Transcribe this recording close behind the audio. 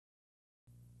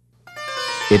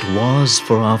It was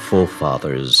for our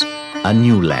forefathers a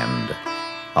new land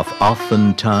of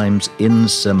oftentimes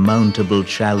insurmountable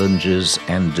challenges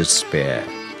and despair.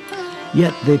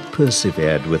 Yet they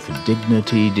persevered with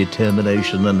dignity,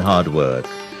 determination, and hard work,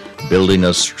 building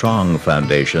a strong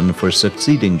foundation for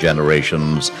succeeding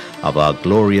generations of our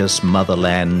glorious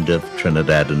motherland of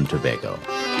Trinidad and Tobago.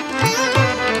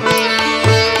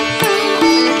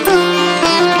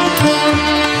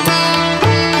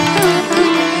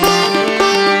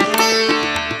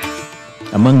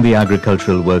 Among the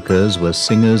agricultural workers were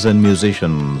singers and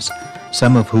musicians,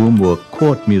 some of whom were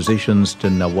court musicians to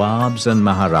Nawabs and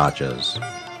Maharajas.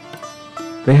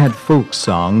 They had folk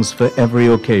songs for every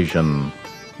occasion: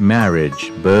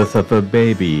 marriage, birth of a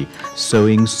baby,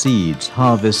 sowing seeds,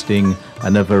 harvesting,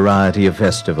 and a variety of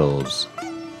festivals.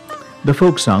 The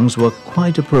folk songs were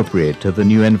quite appropriate to the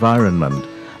new environment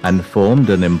and formed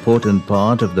an important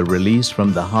part of the release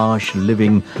from the harsh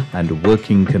living and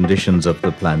working conditions of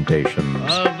the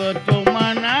plantations.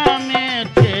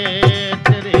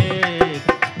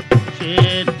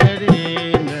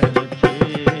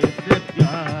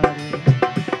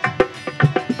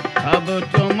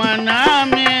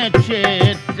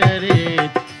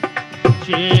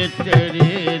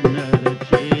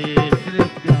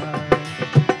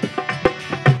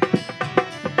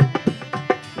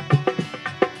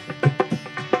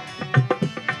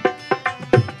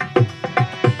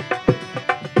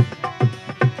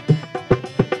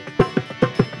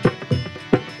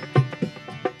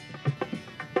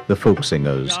 The folk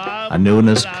singers are known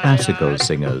as classical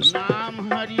singers.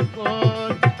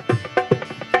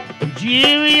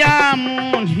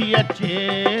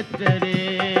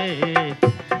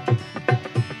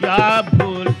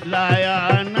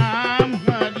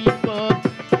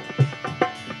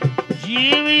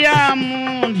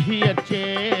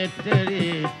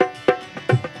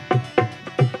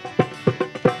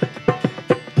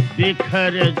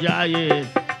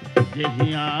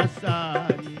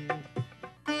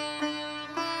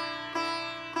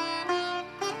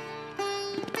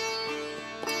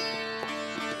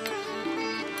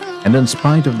 And in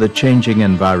spite of the changing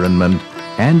environment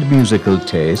and musical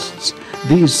tastes,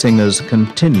 these singers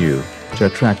continue to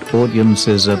attract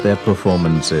audiences at their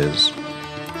performances.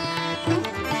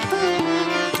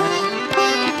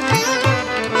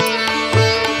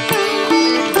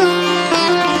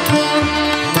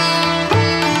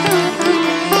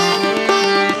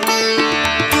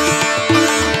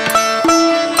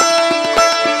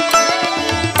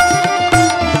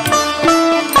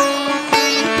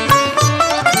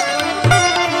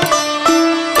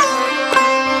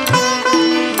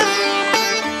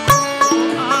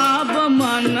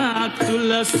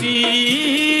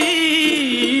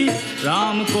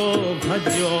 Ram को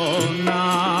भजो ना,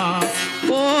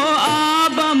 ओ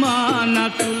आब मान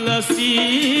तुलसी,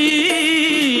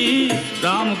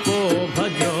 राम को